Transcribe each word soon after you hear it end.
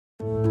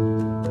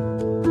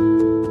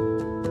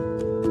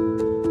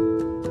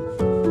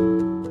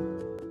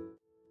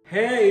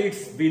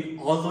been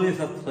always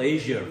a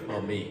pleasure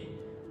for me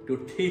to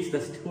teach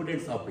the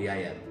students of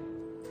BIM.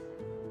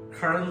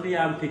 Currently,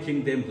 I'm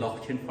teaching them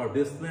blockchain for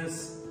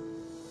business.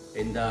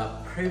 In the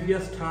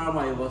previous term,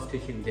 I was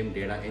teaching them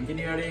data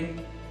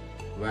engineering,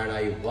 where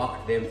I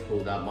walked them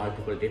through the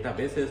multiple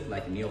databases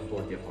like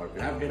Neo4j for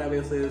graph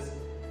databases,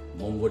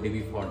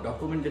 MongoDB for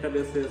document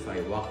databases.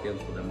 I walked them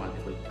through the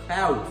multiple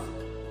clouds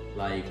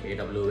like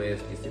AWS,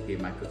 GCP,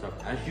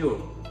 Microsoft Azure.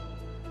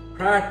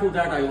 Prior to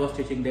that, I was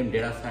teaching them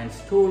data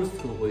science tools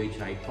through which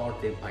I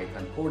taught them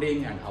Python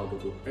coding and how to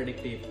do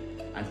predictive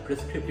and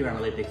prescriptive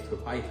analytics through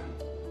Python.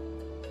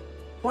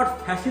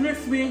 What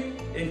fascinates me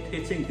in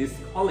teaching this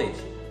college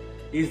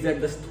is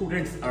that the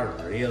students are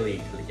really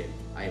intelligent.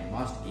 I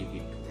must give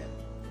it to them.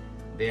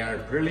 They are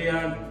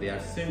brilliant, they are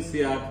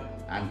sincere,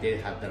 and they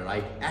have the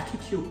right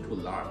attitude to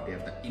learn. They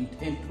have the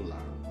intent to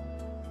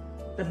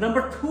learn. The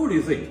number 2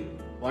 reason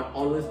what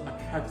always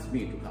attracts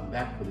me to come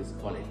back to this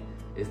college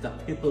is the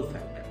people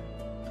factor.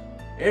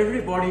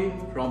 Everybody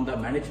from the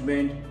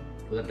management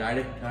to the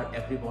director,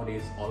 everybody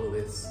is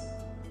always,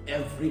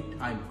 every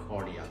time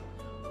cordial,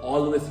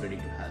 always ready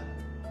to help.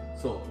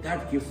 So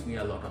that gives me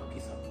a lot of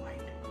peace of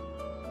mind.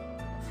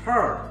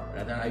 Third,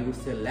 rather I would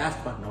say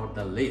last but not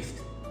the least,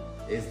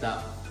 is the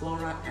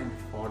flora and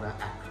fauna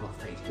across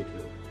the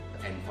institute,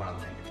 the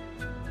environment.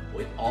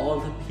 With all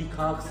the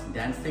peacocks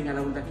dancing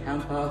around the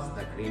campus,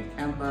 the green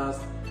campus,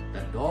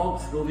 the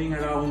dogs roaming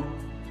around,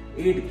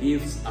 it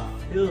gives a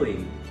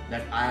feeling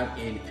that I am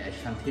in a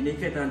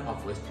Shantiniketan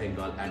of West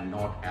Bengal and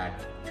not at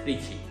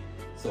Trichy.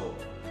 So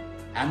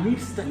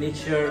amidst the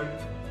nature,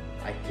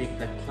 I take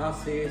the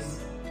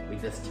classes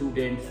with the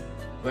students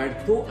where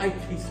though I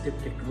teach them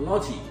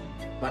technology,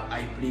 but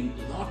I bring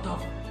a lot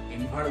of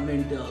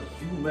environmental,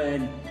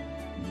 human,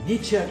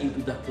 nature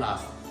into the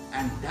class,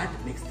 and that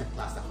makes the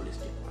class a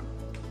holistic one.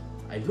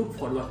 I look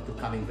forward to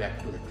coming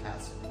back to the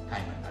class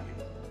time and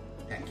again.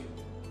 Thank you.